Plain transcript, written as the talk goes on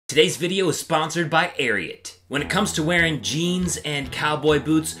Today's video is sponsored by Ariat. When it comes to wearing jeans and cowboy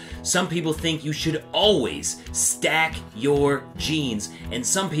boots, some people think you should always stack your jeans, and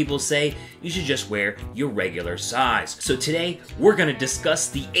some people say you should just wear your regular size. So today, we're gonna discuss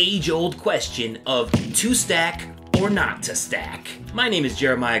the age-old question of to stack or not to stack. My name is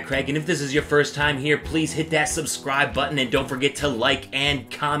Jeremiah Craig, and if this is your first time here, please hit that subscribe button and don't forget to like and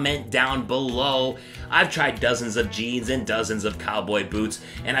comment down below. I've tried dozens of jeans and dozens of cowboy boots,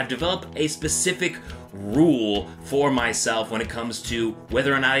 and I've developed a specific rule for myself when it comes to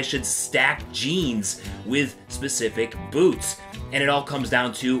whether or not I should stack jeans with specific boots. And it all comes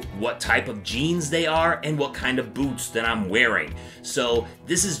down to what type of jeans they are and what kind of boots that I'm wearing. So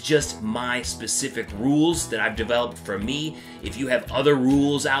this is just my specific rules that I've developed for me. If you have other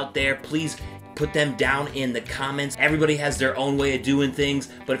rules out there, please put them down in the comments. Everybody has their own way of doing things,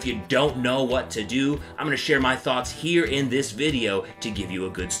 but if you don't know what to do, I'm gonna share my thoughts here in this video to give you a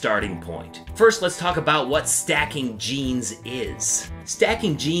good starting point. First, let's talk about what stacking jeans is.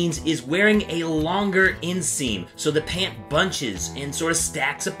 Stacking jeans is wearing a longer inseam, so the pant bunches and sort of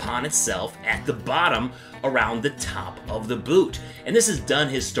stacks upon itself at the bottom around the top of the boot. And this is done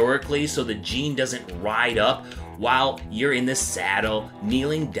historically so the jean doesn't ride up while you're in the saddle,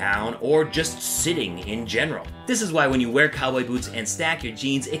 kneeling down, or just sitting in general. This is why when you wear cowboy boots and stack your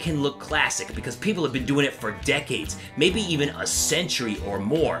jeans, it can look classic because people have been doing it for decades, maybe even a century or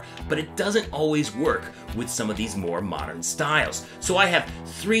more, but it doesn't always work with some of these more modern styles. So I have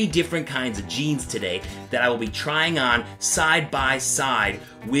 3 different kinds of jeans today that I will be trying on side by side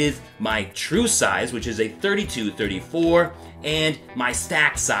with my true size, which is a 32-34, and my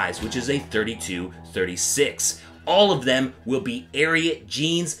stack size, which is a 32-36. All of them will be Ariat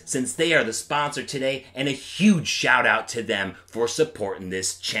jeans since they are the sponsor today, and a huge shout out to them for supporting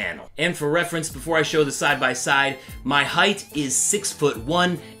this channel. And for reference, before I show the side by side, my height is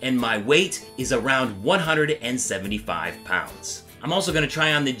 6'1" and my weight is around 175 pounds. I'm also going to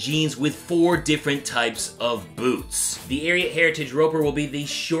try on the jeans with 4 different types of boots. The Ariat Heritage Roper will be the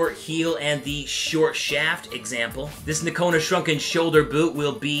short heel and the short shaft example. This Nakona Shrunken Shoulder boot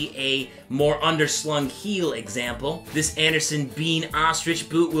will be a more underslung heel example. This Anderson Bean Ostrich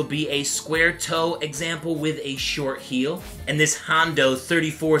boot will be a square toe example with a short heel. And this Hondo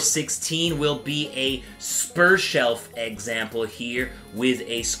 3416 will be a spur shelf example here with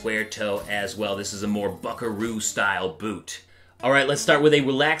a square toe as well. This is a more buckaroo style boot. Alright, let's start with a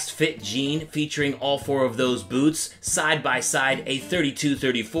relaxed fit jean featuring all 4 of those boots, side by side, a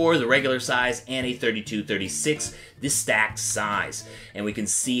 32-34, the regular size, and a 32-36, the stacked size. And we can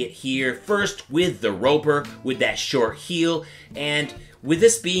see it here first with the Roper, with that short heel, and with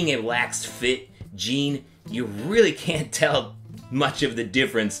this being a relaxed fit jean, you really can't tell much of the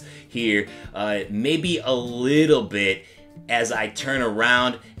difference here, maybe a little bit as I turn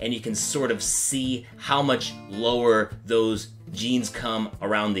around, and you can sort of see how much lower those jeans come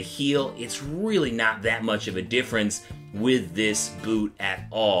around the heel. It's really not that much of a difference with this boot at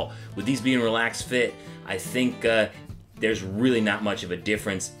all. With these being relaxed fit, I think there's really not much of a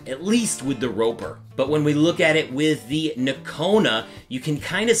difference, at least with the Roper. But when we look at it with the Nakona, you can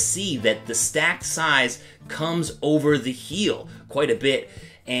kind of see that the stacked size comes over the heel quite a bit,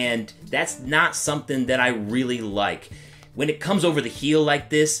 and that's not something that I really like. When it comes over the heel like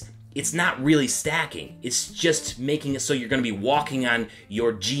this, it's not really stacking. It's just making it so you're going to be walking on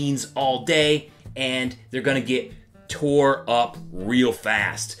your jeans all day and they're going to get tore up real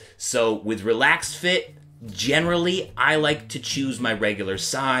fast. So with relaxed fit, generally I like to choose my regular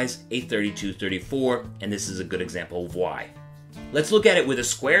size, a 32-34, and this is a good example of why. Let's look at it with a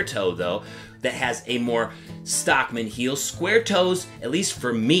square toe though, that has a more Stockman heel. Square toes, at least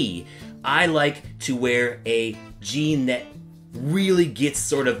for me, I like to wear a jean that really gets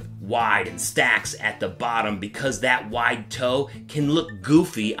sort of wide and stacks at the bottom because that wide toe can look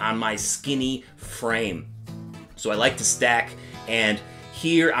goofy on my skinny frame. So I like to stack, and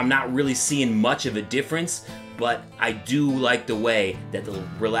here I'm not really seeing much of a difference, but I do like the way that the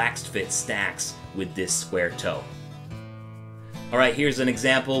relaxed fit stacks with this square toe. Alright, here's an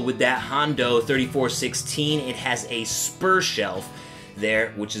example with that Hondo 3416. It has a spur shelf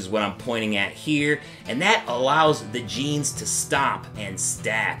there, which is what I'm pointing at here, and that allows the jeans to stop and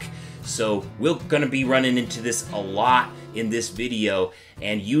stack. So we're gonna be running into this a lot in this video,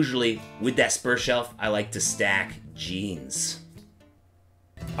 and usually with that spur shelf I like to stack jeans.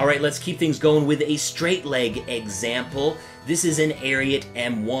 Alright, let's keep things going with a straight leg example. This is an Ariat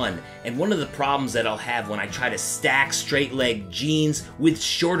M1, and one of the problems that I'll have when I try to stack straight leg jeans with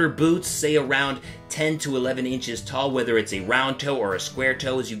shorter boots, say around 10 to 11 inches tall, whether it's a round toe or a square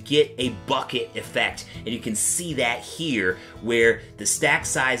toe, is you get a bucket effect. And you can see that here, where the stack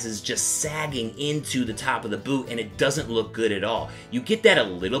size is just sagging into the top of the boot and it doesn't look good at all. You get that a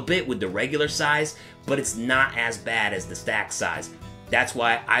little bit with the regular size, but it's not as bad as the stack size. That's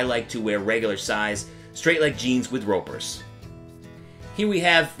why I like to wear regular size straight leg jeans with ropers. Here we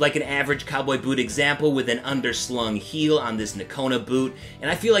have like an average cowboy boot example with an underslung heel on this Nakona boot,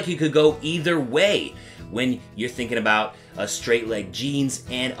 and I feel like you could go either way when you're thinking about a straight leg jeans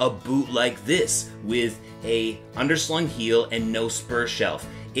and a boot like this with a underslung heel and no spur shelf.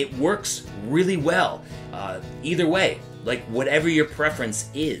 It works really well either way, like whatever your preference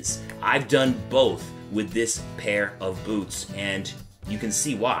is. I've done both with this pair of boots, and you can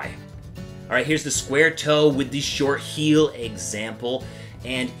see why. Alright, here's the square toe with the short heel example,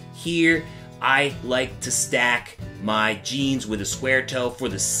 and here I like to stack my jeans with a square toe for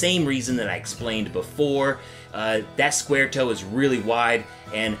the same reason that I explained before. That square toe is really wide,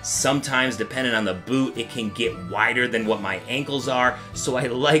 and sometimes, depending on the boot, it can get wider than what my ankles are, so I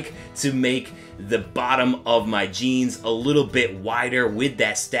like to make the bottom of my jeans a little bit wider with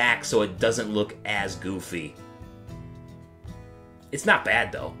that stack so it doesn't look as goofy. It's not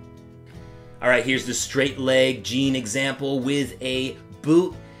bad though. Alright, here's the straight leg jean example with a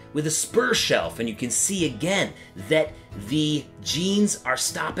boot with a spur shelf, and you can see again that the jeans are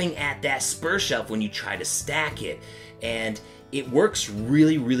stopping at that spur shelf when you try to stack it, and it works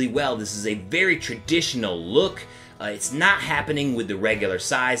really, really well. This is a very traditional look. It's not happening with the regular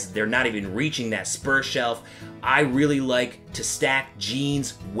size. They're not even reaching that spur shelf. I really like to stack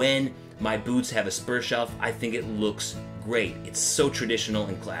jeans when my boots have a spur shelf. I think it looks great. It's so traditional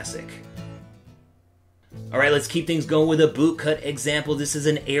and classic. Alright, let's keep things going with a boot cut example. This is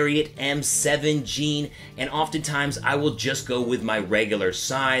an Ariat M7 jean, and oftentimes I will just go with my regular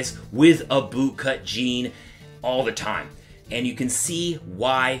size with a boot cut jean all the time. And you can see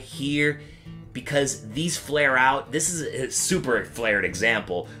why here, because these flare out. This is a super flared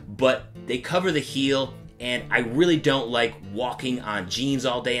example, but they cover the heel, and I really don't like walking on jeans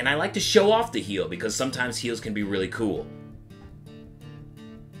all day, and I like to show off the heel because sometimes heels can be really cool.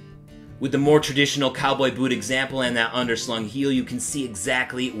 With the more traditional cowboy boot example and that underslung heel, you can see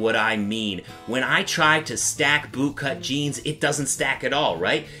exactly what I mean. When I try to stack boot cut jeans, it doesn't stack at all,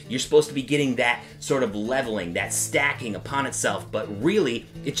 right? You're supposed to be getting that sort of leveling, that stacking upon itself, but really,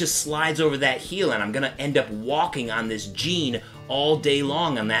 it just slides over that heel, and I'm gonna end up walking on this jean all day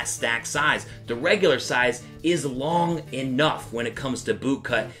long on that stack size. The regular size is long enough when it comes to boot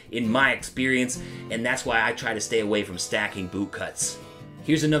cut, in my experience, and that's why I try to stay away from stacking boot cuts.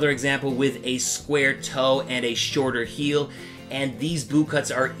 Here's another example with a square toe and a shorter heel, and these boot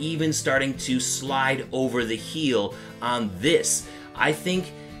cuts are even starting to slide over the heel on this. I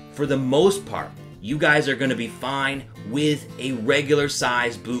think for the most part, you guys are going to be fine with a regular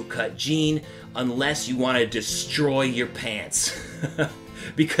size boot cut jean unless you want to destroy your pants.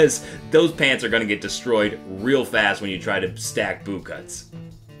 Because those pants are going to get destroyed real fast when you try to stack boot cuts.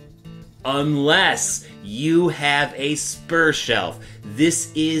 Unless you have a spur shelf.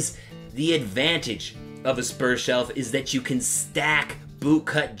 This is the advantage of a spur shelf, is that you can stack boot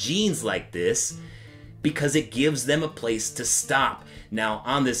cut jeans like this because it gives them a place to stop. Now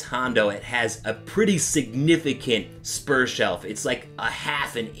on this Hondo, it has a pretty significant spur shelf. It's like a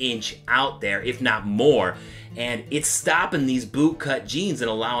 ½ an inch out there, if not more, and it's stopping these boot cut jeans and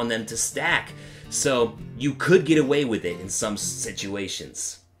allowing them to stack. So you could get away with it in some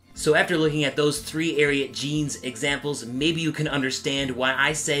situations. So after looking at those 3 Ariat jeans examples, maybe you can understand why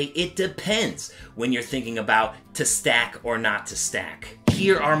I say it depends when you're thinking about to stack or not to stack.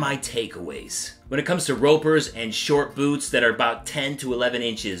 Here are my takeaways. When it comes to ropers and short boots that are about 10 to 11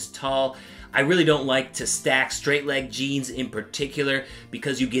 inches tall, I really don't like to stack straight leg jeans in particular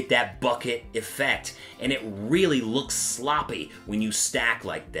because you get that bucket effect, and it really looks sloppy when you stack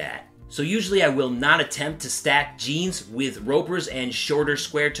like that. So usually I will not attempt to stack jeans with ropers and shorter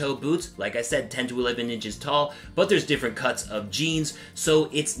square toe boots, like I said, 10 to 11 inches tall, but there's different cuts of jeans, so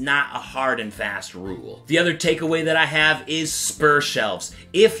it's not a hard and fast rule. The other takeaway that I have is spur shelves.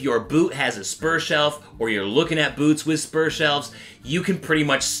 If your boot has a spur shelf, or you're looking at boots with spur shelves, you can pretty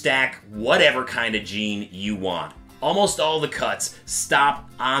much stack whatever kind of jean you want. Almost all the cuts stop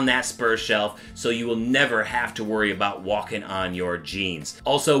on that Spur shelf, so you will never have to worry about walking on your jeans.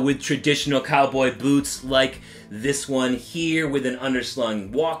 Also, with traditional cowboy boots like this one here with an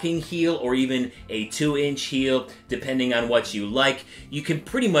underslung walking heel or even a 2-inch heel, depending on what you like, you can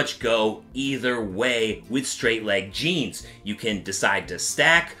pretty much go either way with straight leg jeans. You can decide to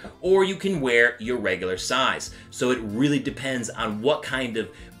stack or you can wear your regular size. So it really depends on what kind of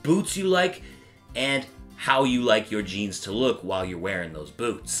boots you like and how you like your jeans to look while you're wearing those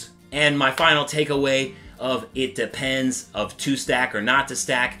boots. And my final takeaway of it depends of to stack or not to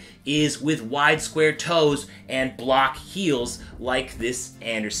stack is with wide square toes and block heels like this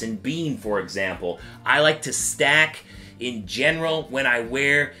Anderson Bean, for example. I like to stack in general when I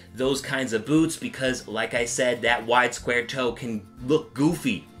wear those kinds of boots because, like I said, that wide square toe can look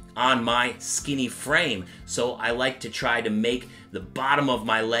goofy on my skinny frame. So I like to try to make the bottom of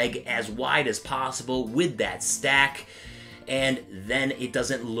my leg as wide as possible with that stack, and then it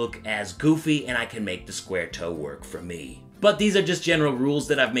doesn't look as goofy and I can make the square toe work for me. But these are just general rules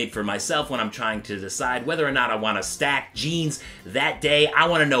that I've made for myself when I'm trying to decide whether or not I want to stack jeans that day. I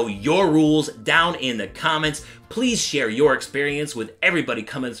want to know your rules down in the comments. Please share your experience with everybody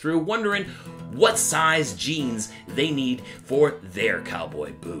coming through wondering what size jeans they need for their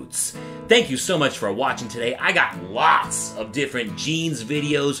cowboy boots. Thank you so much for watching today. I got lots of different jeans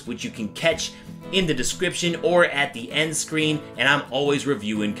videos which you can catch in the description or at the end screen, and I'm always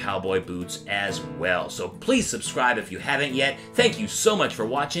reviewing cowboy boots as well. So please subscribe if you haven't yet. Thank you so much for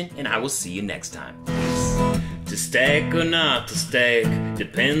watching, and I will see you next time. Peace. To stack or not to stack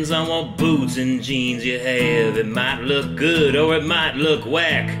depends on what boots and jeans you have. It might look good or it might look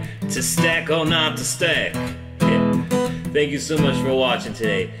whack. To stack or not to stack. Yeah. Thank you so much for watching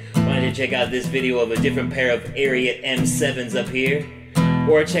today. Why don't you check out this video of a different pair of Ariat M7s up here,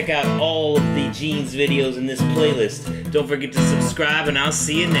 or check out all of the jeans videos in this playlist. Don't forget to subscribe, and I'll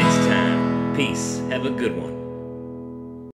see you next time. Peace. Have a good one.